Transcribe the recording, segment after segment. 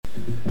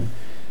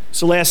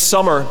So last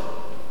summer,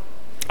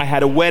 I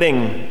had a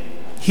wedding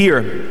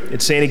here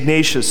at St.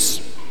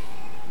 Ignatius,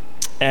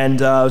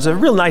 and it was a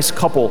real nice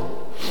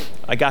couple.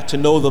 I got to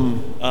know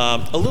them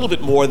a little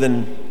bit more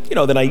than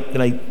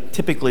I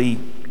typically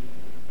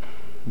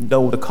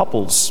know the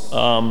couples.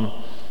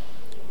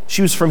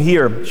 She was from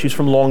here. She was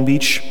from Long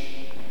Beach,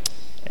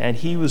 and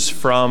he was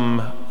from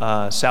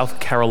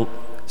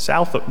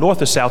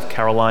north of South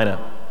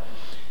Carolina.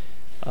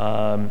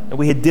 And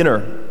we had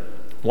dinner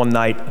one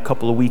night a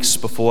couple of weeks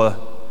before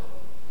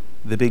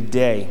the big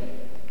day.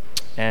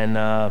 And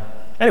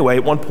anyway,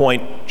 at one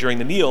point during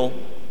the meal,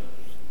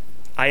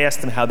 I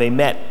asked them how they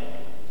met.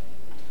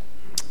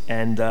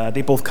 And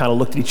they both kind of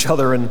looked at each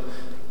other and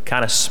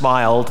kind of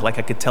smiled, like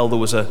I could tell there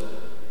was a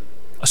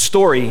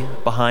story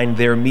behind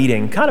their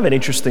meeting, kind of an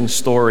interesting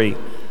story.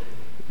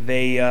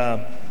 They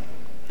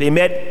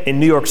met in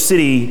New York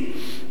City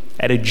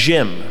at a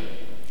gym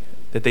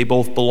that they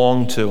both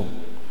belonged to.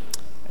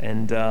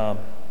 And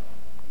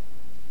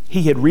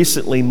he had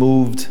recently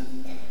moved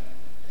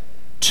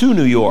to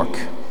New York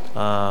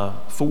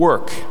for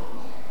work.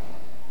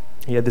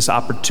 He had this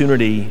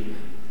opportunity,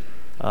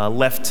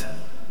 left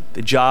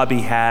the job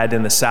he had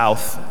in the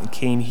South and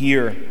came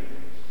here.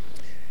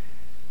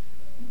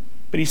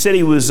 But he said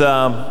he was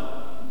having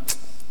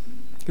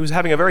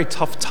a very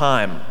tough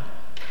time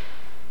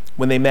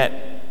when they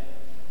met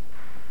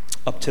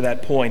up to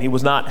that point. He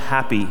was not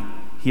happy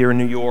here in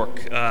New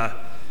York.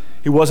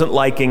 He wasn't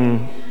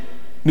liking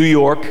New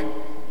York.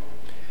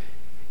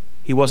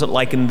 He wasn't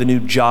liking the new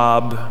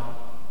job.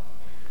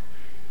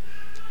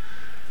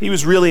 He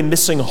was really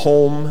missing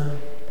home.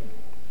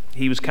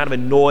 He was kind of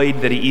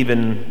annoyed that he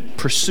even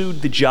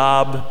pursued the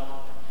job.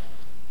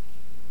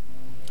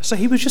 So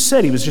he was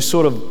just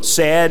sort of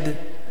sad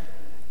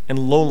and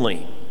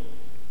lonely.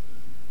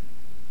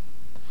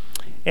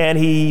 And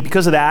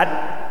because of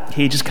that,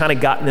 he just kind of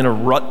gotten in a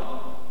rut.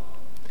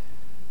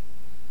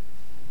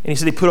 And he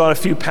said he put on a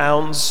few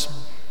pounds,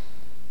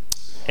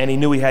 and he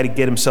knew he had to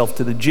get himself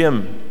to the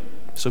gym.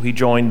 So he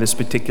joined this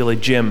particular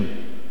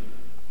gym.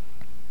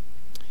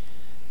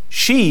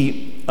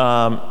 She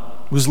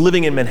was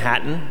living in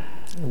Manhattan,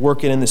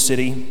 working in the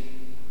city,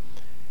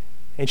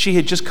 and she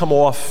had just come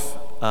off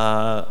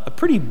a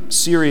pretty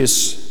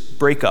serious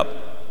breakup,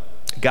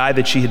 a guy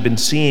that she had been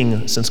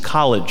seeing since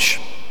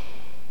college.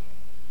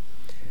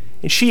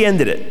 And she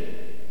ended it.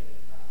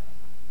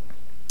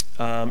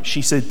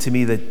 She said to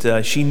me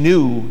that she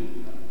knew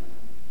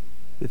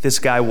that this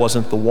guy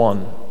wasn't the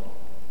one.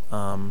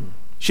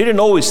 She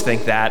didn't always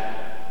think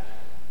that.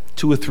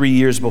 2 or 3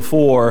 years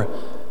before,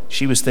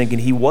 she was thinking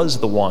he was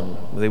the one.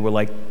 They were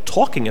like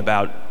talking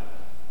about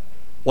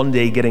one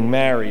day getting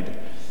married.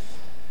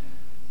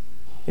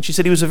 And she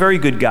said he was a very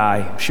good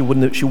guy. She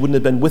wouldn't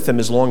have been with him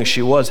as long as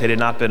she was had it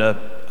not been a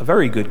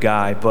very good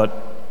guy. But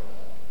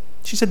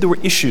she said there were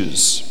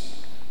issues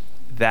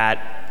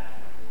that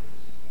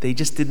they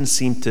just didn't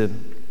seem to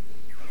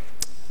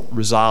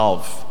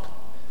resolve.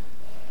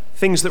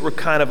 Things that were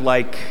kind of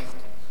like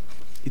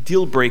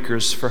deal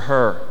breakers for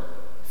her.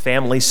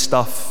 Family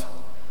stuff,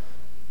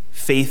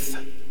 faith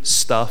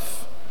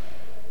stuff.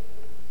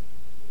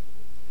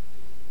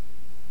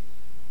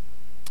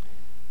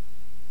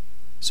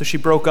 So she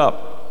broke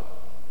up.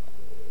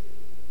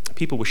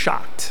 People were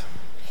shocked.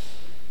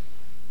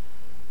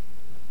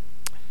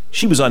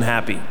 She was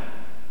unhappy.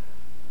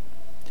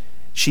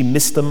 She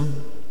missed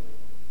him.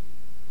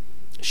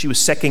 She was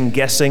second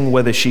guessing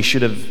whether she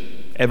should have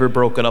ever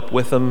broken up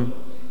with him.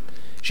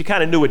 She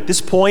kind of knew at this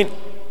point,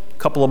 a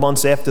couple of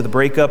months after the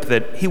breakup,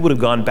 that he would have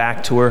gone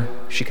back to her.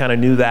 She kind of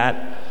knew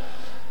that.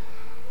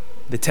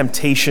 The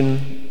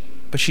temptation,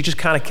 but she just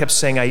kind of kept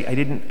saying, I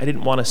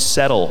didn't want to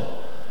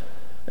settle.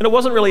 And it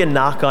wasn't really a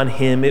knock on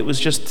him. It was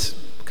just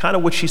kind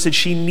of what she said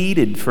she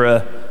needed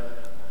for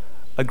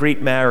a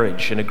great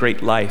marriage and a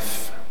great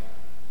life.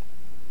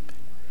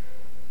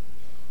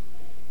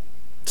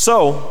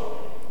 So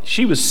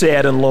she was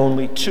sad and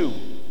lonely too.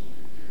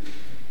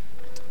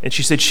 And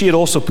she said she had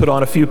also put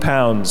on a few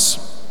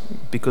pounds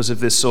because of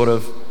this sort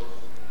of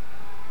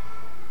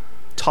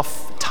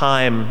tough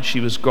time she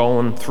was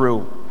going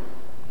through.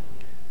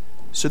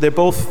 So they're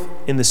both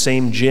in the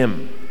same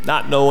gym,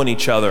 not knowing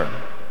each other.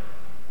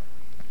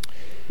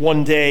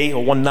 One day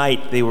or one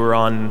night, they were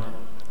on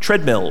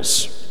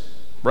treadmills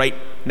right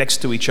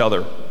next to each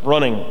other,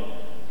 running.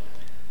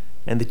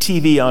 And the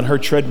TV on her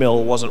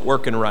treadmill wasn't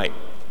working right.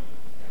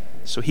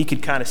 So he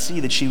could kind of see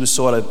that she was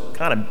sort of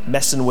kind of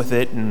messing with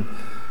it and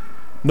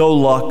no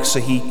luck. So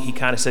he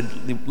kind of said,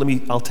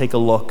 I'll take a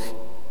look.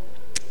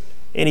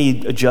 And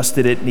he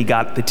adjusted it and he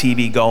got the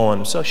TV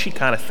going. So she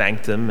kind of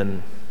thanked him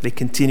and they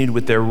continued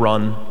with their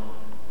run.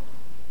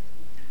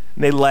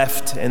 And they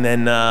left, and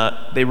then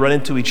they run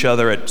into each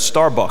other at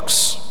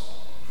Starbucks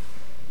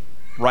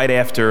right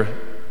after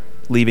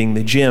leaving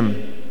the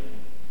gym.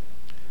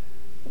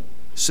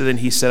 So then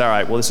he said, all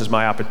right, well, this is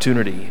my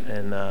opportunity.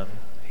 And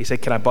he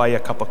said, can I buy you a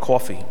cup of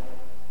coffee?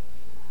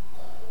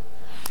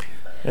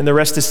 And the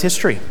rest is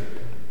history.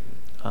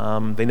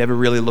 They never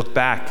really looked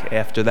back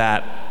after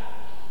that.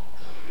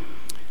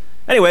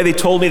 Anyway, they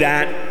told me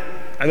that.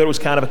 thought it was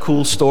kind of a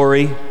cool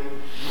story.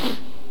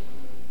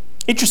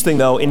 Interesting,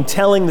 though, in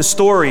telling the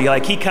story,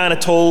 like he kind of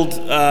told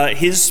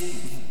his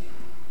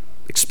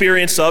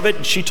experience of it,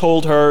 and she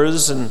told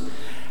hers, and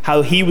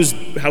where he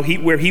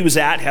was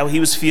at, how he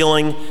was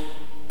feeling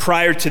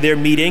prior to their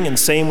meeting, and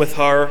same with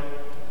her.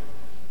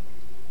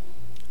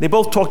 They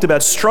both talked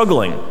about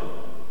struggling.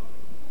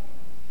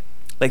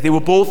 Like they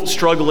were both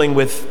struggling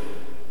with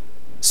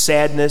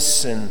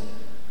sadness and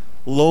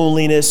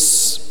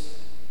loneliness,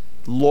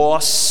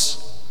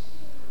 loss.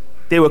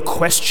 They were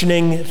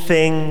questioning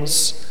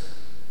things.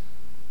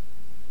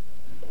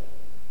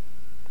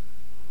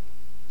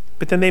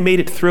 But then they made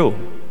it through.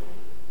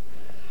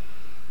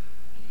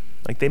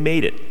 Like they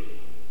made it.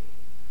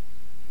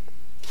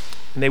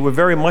 And they were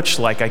very much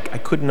like, I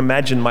couldn't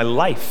imagine my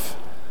life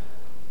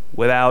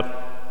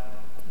without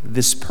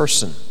this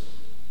person.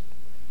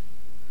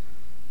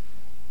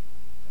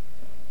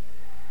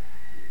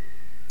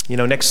 You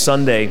know, next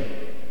Sunday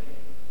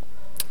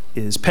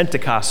is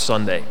Pentecost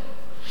Sunday,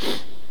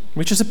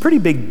 which is a pretty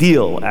big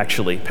deal,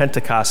 actually.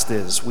 Pentecost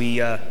is.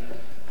 We,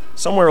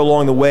 somewhere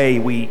along the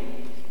way,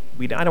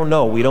 I don't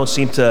know, we don't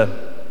seem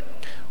to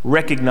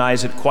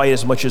recognize it quite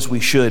as much as we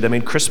should. I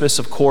mean, Christmas,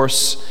 of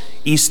course,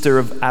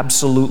 Easter,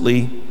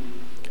 absolutely.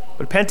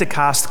 But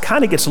Pentecost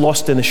kind of gets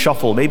lost in the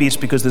shuffle. Maybe it's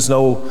because there's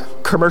no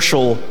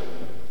commercial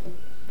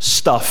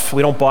stuff.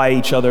 We don't buy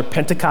each other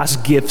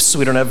Pentecost gifts.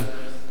 We don't have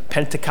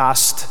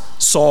Pentecost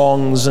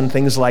songs and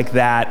things like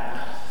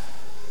that.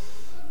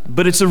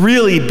 But it's a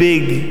really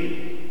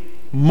big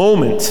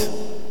moment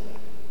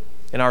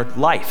in our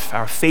life,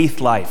 our faith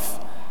life.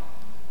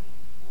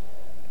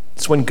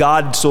 It's when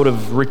God sort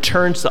of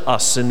returns to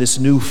us in this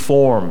new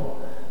form,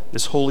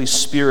 this Holy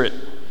Spirit.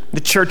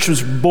 The church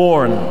was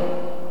born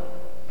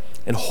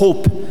and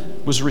hope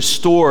was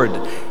restored.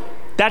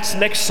 That's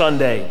next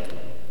Sunday.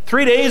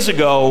 3 days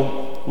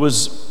ago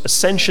was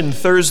Ascension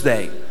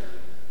Thursday.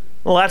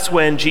 Well, that's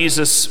when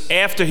Jesus,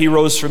 after he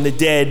rose from the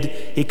dead,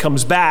 he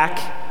comes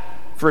back.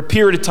 For a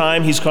period of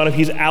time, he's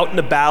out and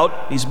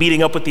about. He's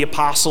meeting up with the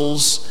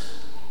apostles.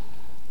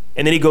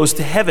 And then he goes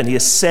to heaven. He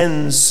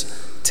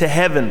ascends to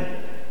heaven.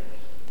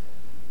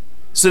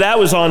 So that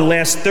was on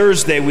last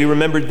Thursday. We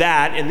remembered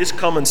that. And this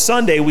coming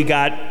Sunday, we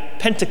got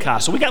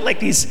Pentecost. So we got like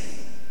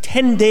these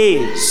 10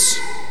 days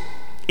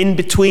in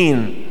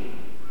between.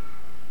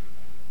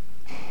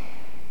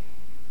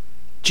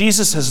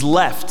 Jesus has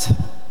left.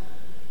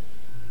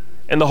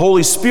 And the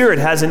Holy Spirit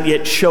hasn't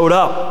yet showed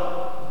up.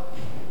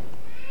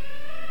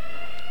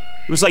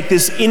 It was like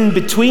this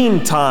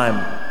in-between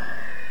time.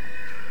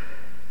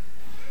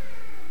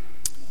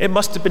 It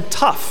must have been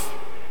tough.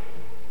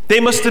 They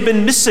must have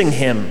been missing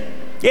him.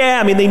 Yeah,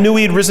 I mean, they knew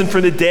he had risen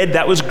from the dead.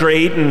 That was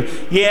great. And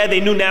yeah, they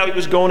knew now he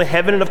was going to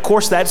heaven. And of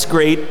course, that's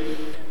great.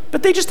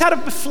 But they just had a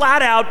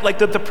flat out, like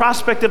the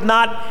prospect of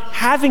not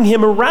having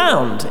him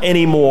around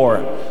anymore.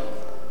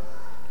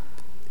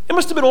 It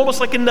must have been almost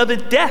like another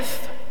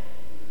death.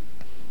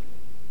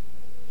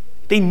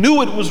 They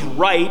knew it was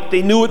right.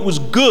 They knew it was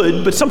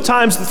good. But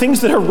sometimes the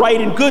things that are right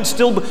and good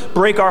still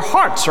break our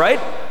hearts,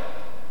 right?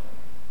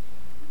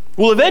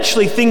 Well,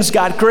 eventually things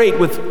got great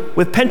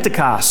with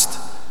Pentecost.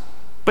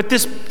 But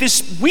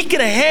this week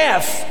and a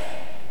half,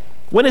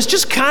 when it's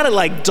just kind of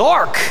like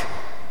dark,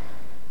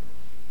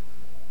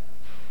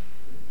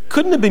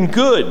 couldn't have been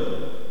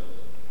good.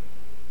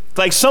 It's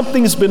like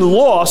something's been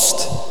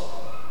lost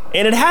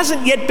and it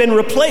hasn't yet been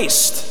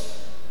replaced.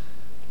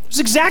 It's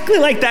exactly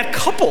like that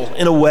couple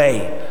in a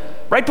way.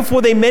 Right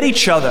before they met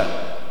each other,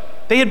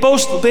 they had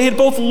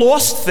both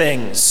lost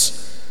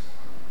things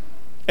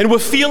and were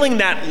feeling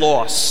that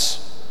loss.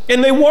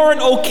 And they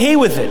weren't okay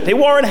with it. They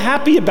weren't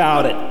happy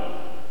about it.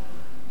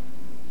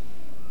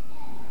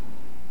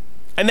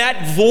 And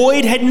that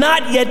void had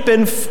not yet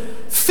been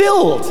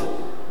filled.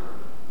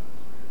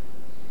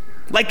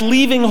 Like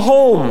leaving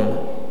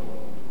home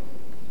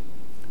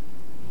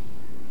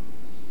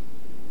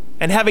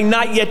and having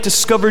not yet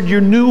discovered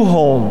your new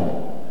home.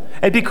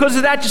 And because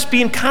of that, just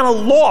being kind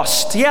of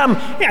lost.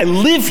 I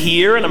live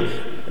here, and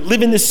I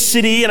live in this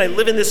city, and I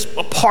live in this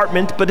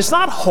apartment, but it's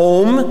not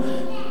home.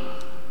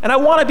 And I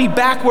want to be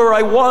back where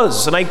I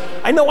was. And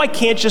I know I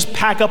can't just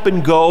pack up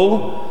and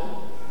go.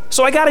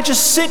 So I got to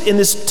just sit in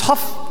this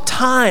tough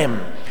time.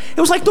 It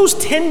was like those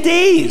 10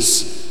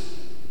 days.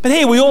 But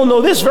hey, we all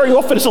know this. Very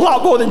often it's a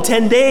lot more than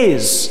 10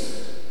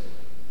 days.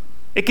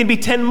 It can be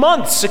 10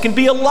 months. It can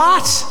be a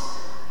lot.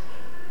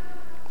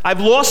 I've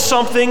lost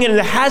something and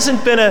it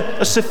hasn't been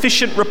a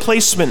sufficient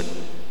replacement.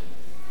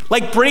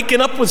 Like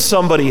breaking up with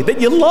somebody that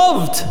you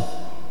loved.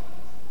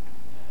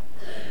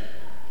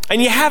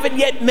 And you haven't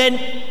yet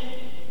met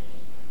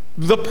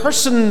the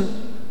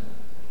person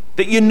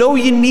that you know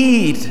you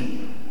need.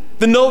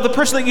 The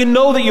person that you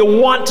know that you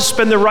want to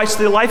spend the rest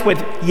of your life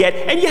with yet.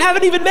 And you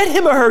haven't even met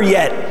him or her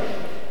yet.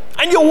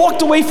 And you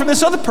walked away from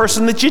this other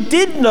person that you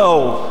did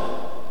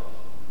know.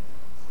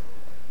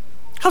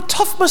 How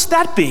tough must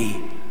that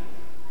be?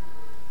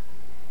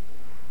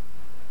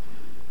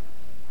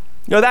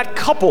 You know, that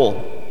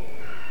couple,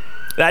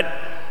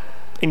 that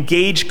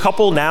engaged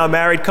couple, now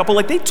married couple,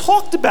 like they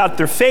talked about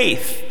their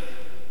faith.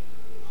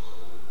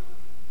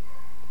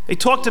 They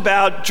talked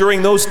about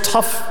during those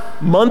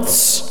tough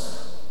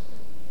months,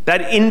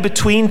 that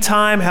in-between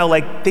time, how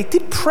they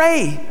did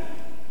pray.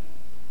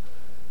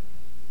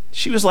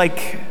 She was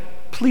like,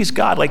 please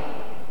God,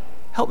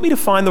 help me to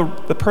find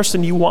the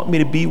person you want me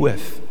to be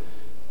with.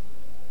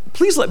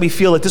 Please let me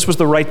feel that this was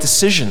the right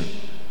decision.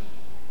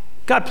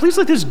 God, please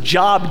let this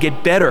job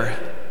get better.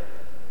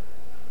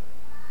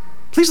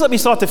 Please let me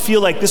start to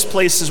feel like this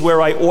place is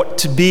where I ought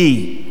to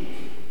be.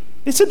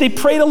 They said they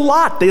prayed a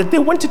lot. They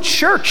went to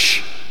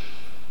church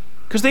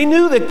because they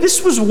knew that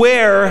this was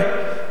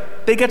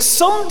where they got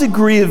some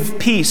degree of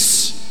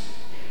peace.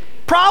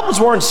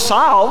 Problems weren't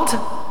solved,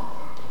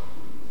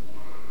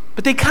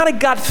 but they kind of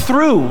got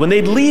through. When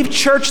they'd leave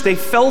church, they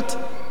felt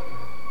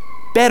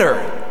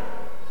better,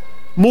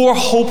 more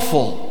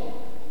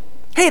hopeful.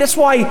 Hey, that's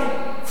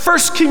why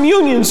First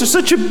Communions are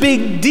such a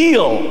big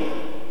deal.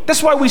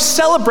 That's why we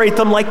celebrate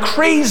them like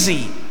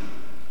crazy.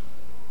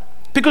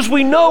 Because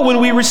we know when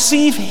we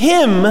receive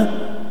Him,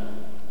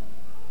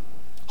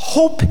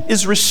 hope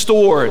is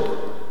restored.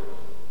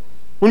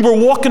 When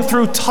we're walking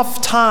through tough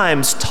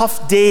times,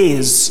 tough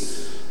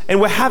days,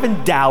 and we're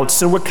having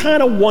doubts, and we're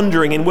kind of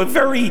wondering, and we're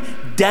very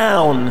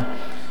down,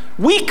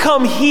 we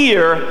come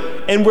here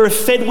and we're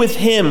fed with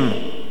Him.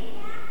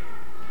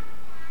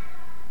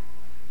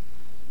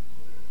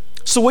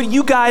 So what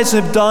you guys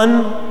have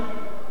done,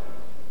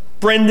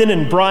 Brendan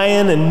and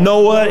Brian and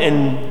Noah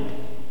and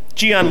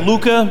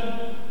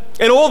Gianluca,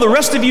 and all the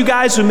rest of you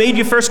guys who made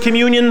your first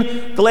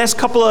communion the last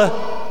couple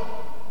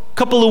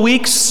of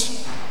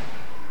weeks,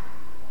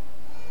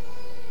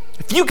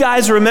 if you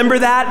guys remember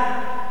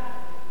that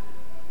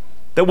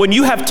when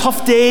you have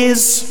tough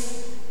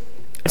days,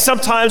 and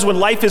sometimes when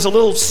life is a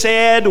little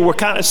sad, or we're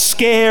kind of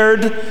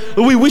scared,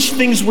 or we wish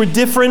things were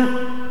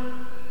different,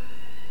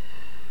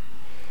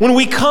 when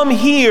we come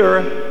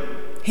here,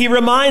 He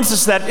reminds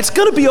us that it's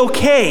going to be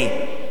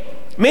okay.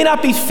 It may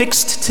not be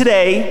fixed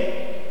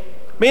today,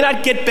 may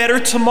not get better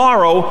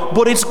tomorrow,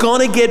 but it's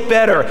going to get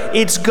better.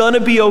 It's going to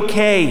be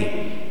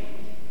okay.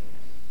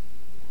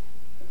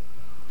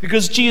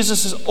 Because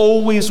Jesus is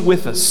always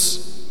with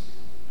us.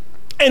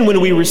 And when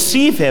we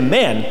receive Him,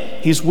 man,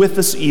 He's with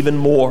us even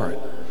more.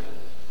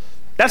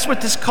 That's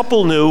what this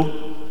couple knew.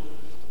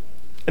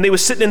 And they were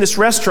sitting in this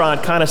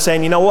restaurant kind of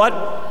saying, you know what?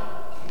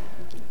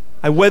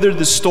 I weathered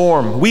the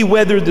storm. We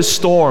weathered the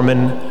storm,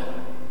 and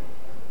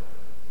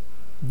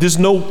there's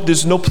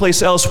no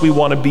place else we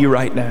want to be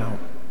right now.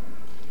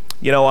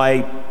 You know,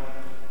 I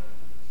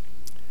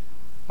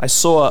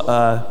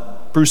saw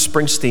Bruce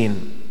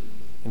Springsteen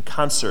in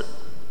concert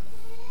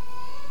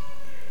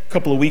a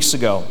couple of weeks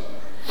ago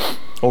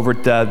over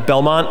at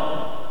Belmont,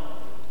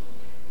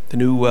 the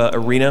new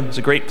arena. It was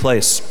a great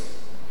place.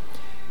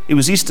 It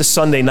was Easter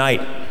Sunday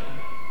night.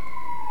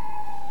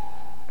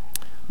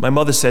 My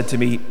mother said to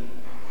me,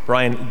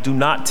 Brian, do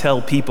not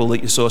tell people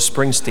that you saw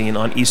Springsteen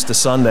on Easter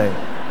Sunday.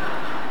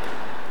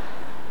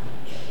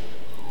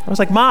 I was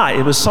like, Ma,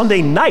 it was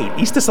Sunday night,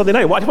 Easter Sunday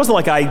night. It wasn't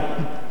like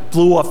I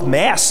blew off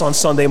Mass on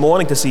Sunday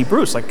morning to see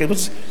Bruce.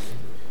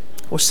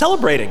 We're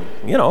celebrating,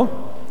 you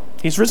know.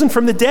 He's risen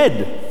from the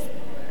dead.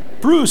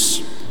 Bruce.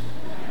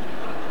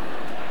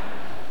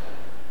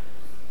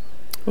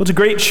 It was a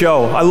great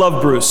show. I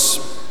love Bruce.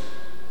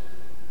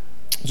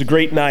 It was a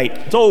great night.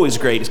 It's always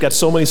great. He's got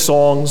so many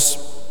songs.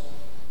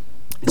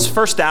 His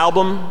first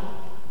album,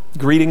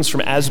 Greetings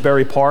from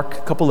Asbury Park,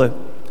 a couple of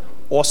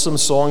awesome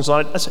songs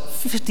on it. That's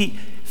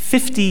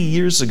 50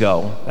 years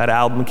ago that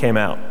album came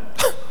out.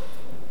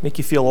 Make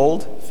you feel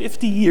old?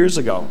 50 years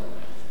ago.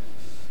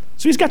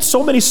 So he's got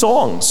so many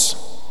songs.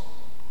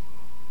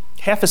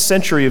 Half a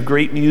century of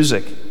great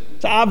music.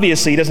 So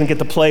obviously he doesn't get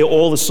to play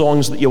all the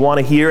songs that you want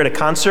to hear at a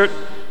concert,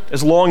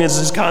 as long as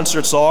his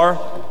concerts are.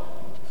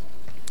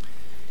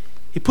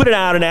 He put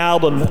out an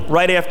album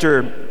right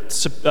after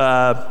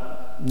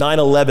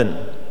 9/11.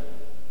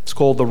 It's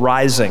called The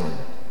Rising.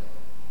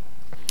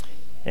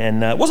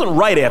 And it wasn't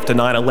right after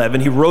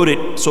 9/11. He wrote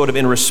it sort of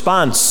in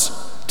response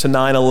to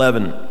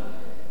 9/11.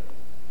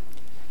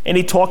 And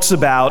he talks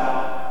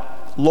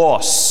about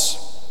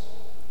loss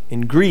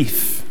and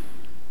grief.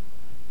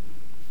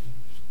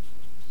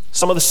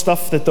 Some of the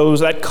stuff that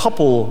that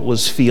couple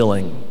was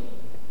feeling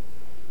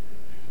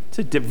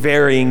to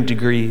varying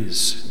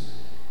degrees.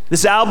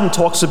 This album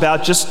talks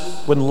about just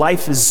when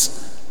life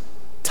is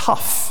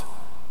tough.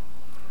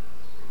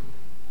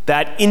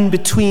 That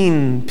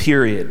in-between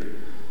period,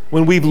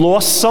 when we've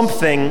lost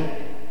something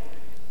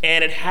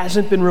and it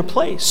hasn't been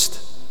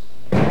replaced.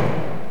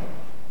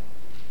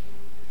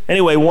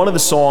 Anyway, one of the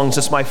songs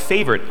that's my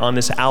favorite on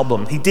this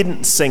album, he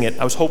didn't sing it.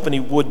 I was hoping he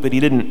would, but he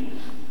didn't.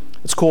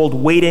 It's called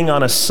Waiting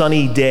on a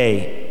Sunny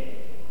Day.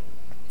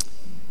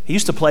 He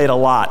used to play it a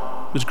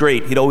lot. It was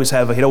great. He'd always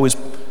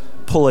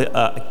pull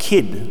a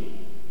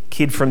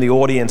kid from the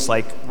audience,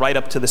 like right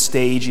up to the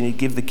stage, and he'd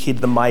give the kid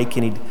the mic,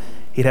 and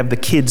he'd have the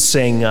kid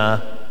sing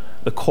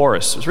the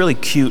chorus. It was really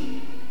cute.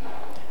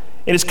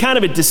 And it's kind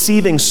of a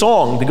deceiving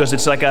song because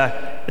it's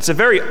a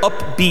very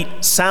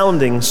upbeat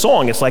sounding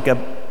song. It's like a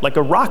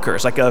rocker.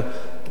 It's like a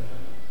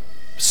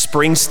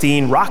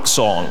Springsteen rock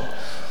song.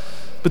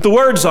 But the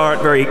words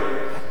aren't very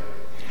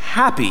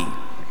happy,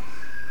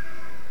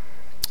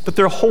 but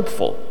they're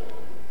hopeful.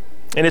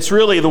 And it's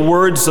really the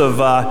words of,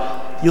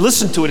 you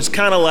listen to it, it's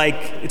kind of like,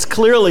 it's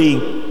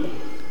clearly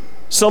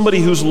somebody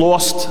who's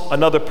lost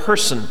another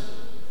person.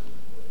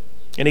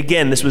 And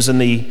again, this was in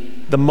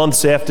the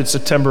months after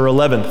September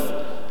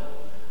 11th.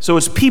 So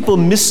it's people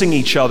missing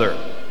each other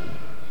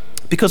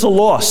because of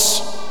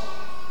loss.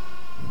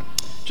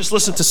 Just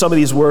listen to some of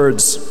these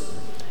words.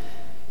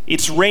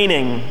 It's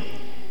raining,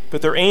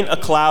 but there ain't a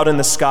cloud in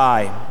the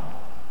sky.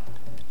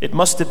 It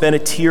must have been a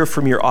tear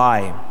from your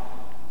eye.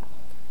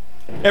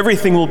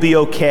 Everything will be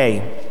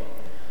okay.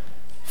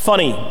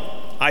 Funny,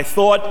 I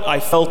thought I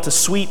felt a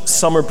sweet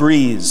summer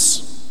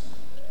breeze.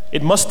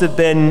 It must have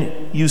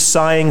been you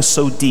sighing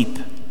so deep.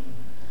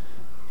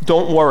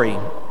 Don't worry,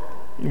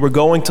 we're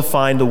going to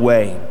find a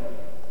way.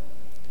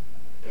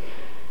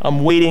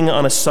 I'm waiting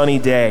on a sunny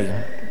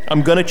day.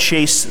 I'm going to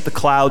chase the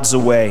clouds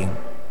away.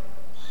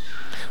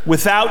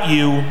 Without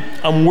you,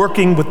 I'm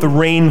working with the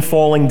rain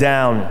falling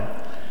down.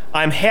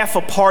 I'm half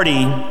a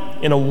party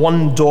in a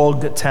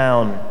one-dog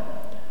town.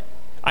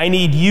 I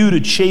need you to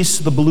chase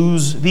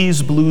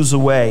these blues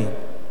away.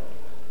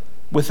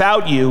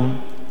 Without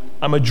you,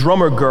 I'm a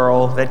drummer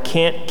girl that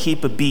can't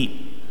keep a beat.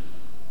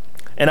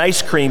 An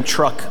ice cream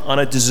truck on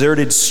a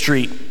deserted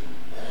street.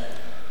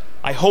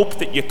 I hope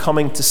that you're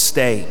coming to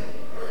stay.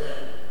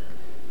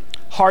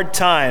 Hard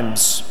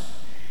times,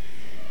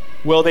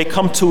 well, they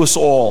come to us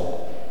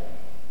all.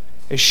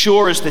 As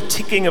sure as the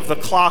ticking of the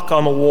clock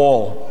on the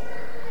wall.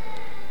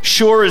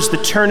 Sure as the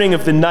turning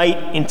of the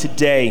night into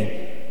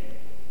day.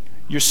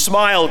 Your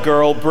smile,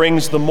 girl,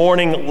 brings the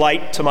morning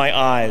light to my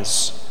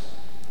eyes.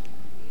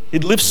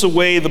 It lifts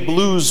away the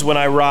blues when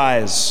I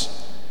rise.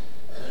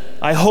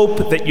 I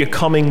hope that you're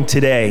coming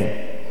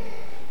today.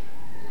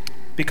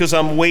 Because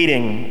I'm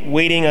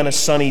waiting on a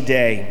sunny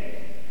day.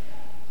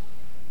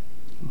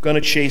 I'm going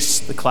to chase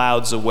the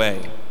clouds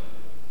away.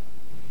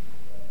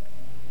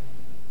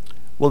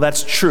 Well,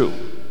 that's true.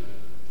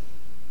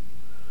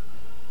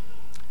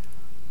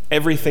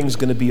 Everything's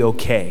going to be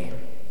okay.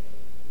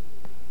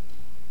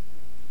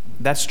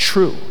 That's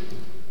true.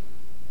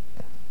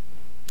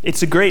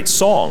 It's a great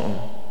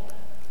song,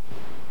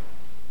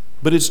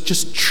 but it's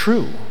just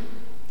true.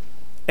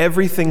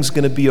 Everything's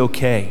going to be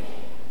okay.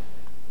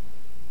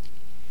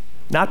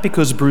 Not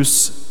because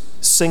Bruce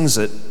sings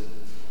it,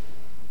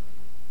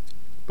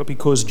 but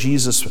because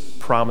Jesus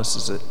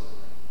promises it.